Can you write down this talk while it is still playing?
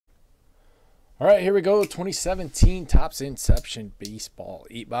All right, here we go. 2017 Topps Inception Baseball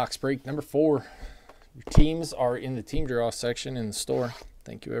 8-box break number 4. Your teams are in the team draw section in the store.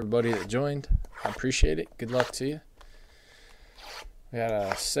 Thank you, everybody that joined. I appreciate it. Good luck to you. We got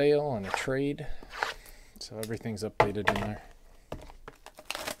a sale and a trade, so everything's updated in there.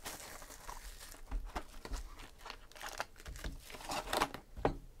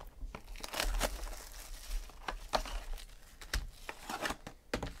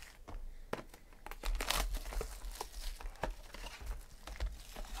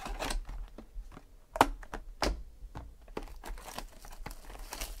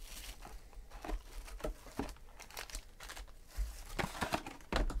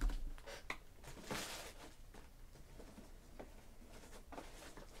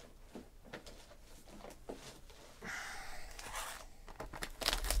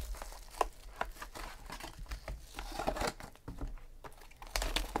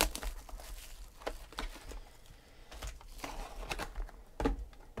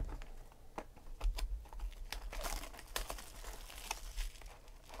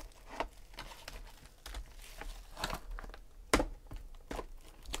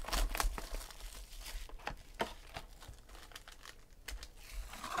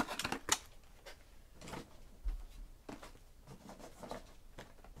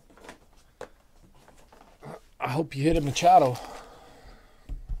 I hope you hit a Machado.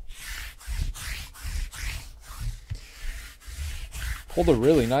 Pulled a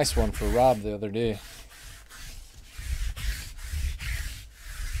really nice one for Rob the other day.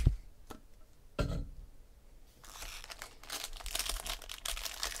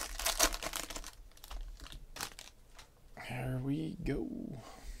 Here we go.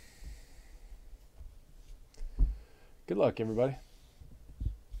 Good luck, everybody.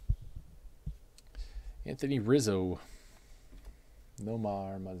 Anthony Rizzo,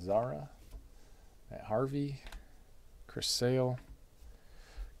 Nomar Mazara, Matt Harvey, Chris Sale,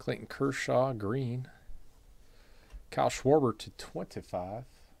 Clayton Kershaw, green, Kyle Schwarber to 25,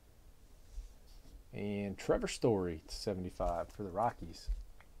 and Trevor Story to 75 for the Rockies.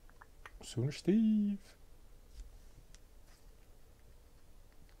 Sooner Steve.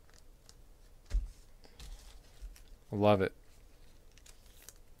 Love it.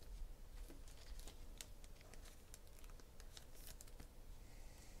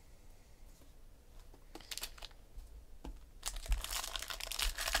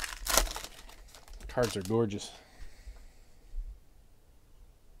 Cards are gorgeous.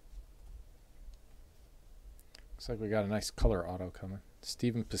 Looks like we got a nice color auto coming.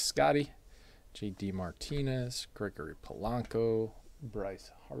 Steven Piscotty, J.D. Martinez, Gregory Polanco,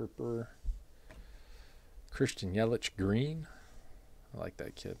 Bryce Harper, Christian Yelich, green. I like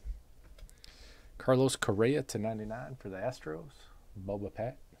that kid. Carlos Correa to 99 for the Astros. Boba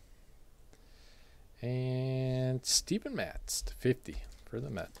Pat. And Steven Matz to 50 for the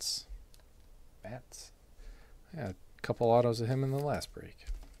Mets. Matz. I had a couple autos of him in the last break.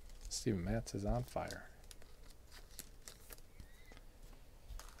 Steven Matz is on fire.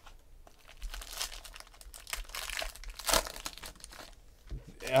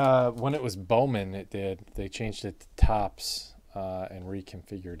 When it was Bowman, it did. They changed it to Topps and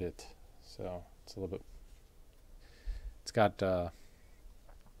reconfigured it. So it's a little bit. It's got.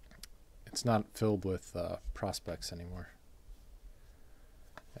 It's not filled with prospects anymore.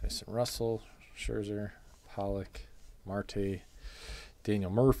 Addison Russell, Scherzer, Pollock, Marte,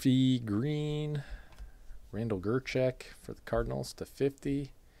 Daniel Murphy, green, Randall Gerchek for the Cardinals to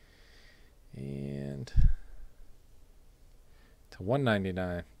 50, and to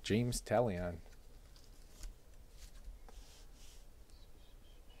 199, James Talion.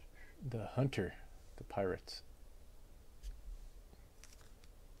 The Hunter, the Pirates.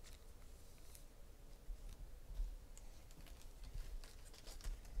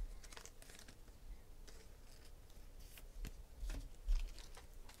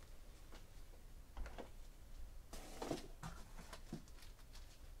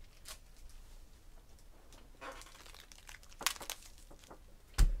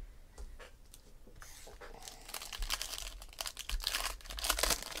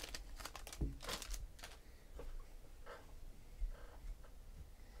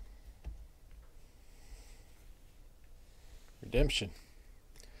 Redemption.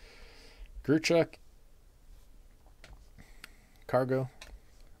 Gerchuk, Cargo,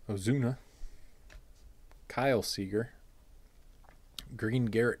 Ozuna, Kyle Seager, green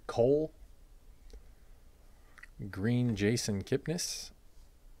Garrett Cole, green Jason Kipnis,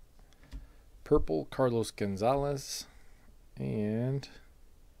 purple Carlos Gonzalez, and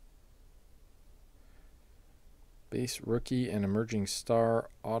Base rookie and emerging star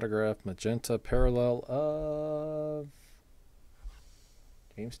autograph magenta parallel of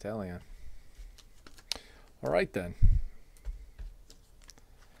James Talion. All right then.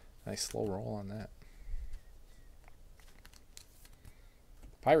 Nice slow roll on that.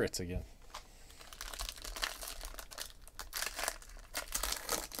 Pirates again.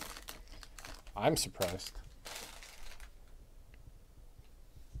 I'm surprised.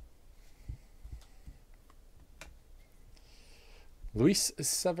 Luis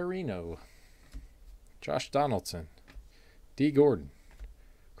Severino, Josh Donaldson, D. Gordon,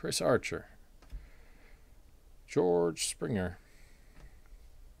 Chris Archer, George Springer,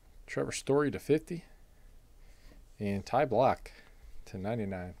 Trevor Story to 50, and Ty Block to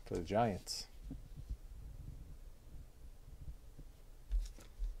 99 for the Giants.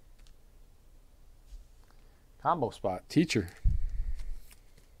 Combo spot, Teacher.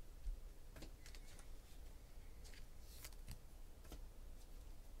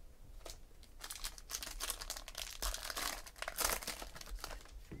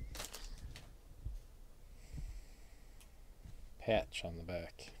 Patch on the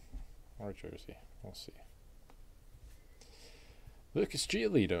back. Or jersey. We'll see. Lucas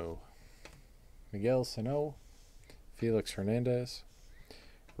Giolito. Miguel Sano. Felix Hernandez.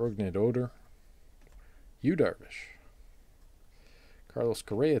 Rogned Oder. Yu Darvish. Carlos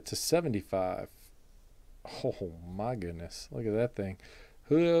Correa to 75. Oh my goodness. Look at that thing.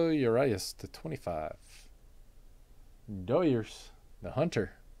 Julio Urias to 25. Doyers, the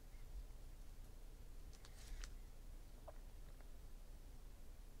Hunter.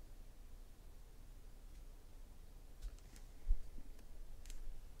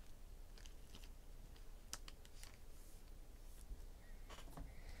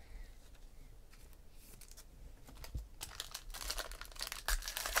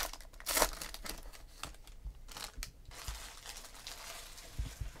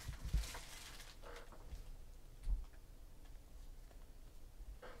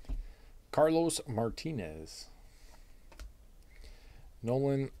 Carlos Martinez.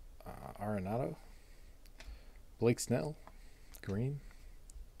 Nolan Arenado. Blake Snell. Green.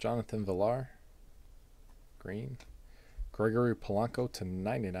 Jonathan Villar. Green. Gregory Polanco to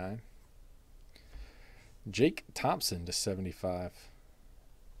 99. Jake Thompson to 75.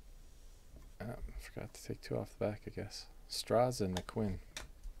 Forgot to take 2 off the back, I guess. Straz and McQuinn.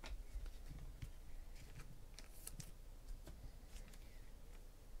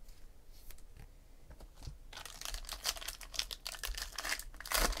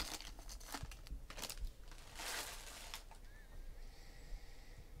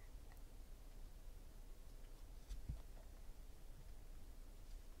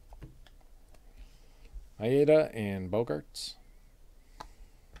 Maeda and Bogarts.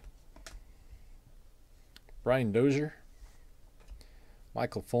 Brian Dozier.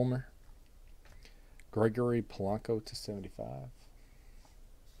 Michael Fulmer. Gregory Polanco to 75.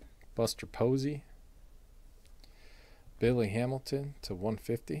 Buster Posey. Billy Hamilton to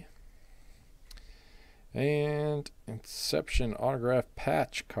 150. And Inception autograph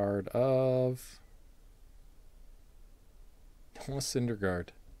patch card of Noah Syndergaard.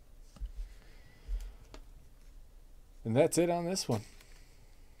 And that's it on this one.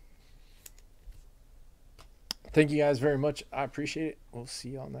 Thank you guys very much. I appreciate it. We'll see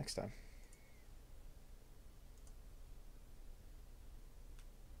y'all next time.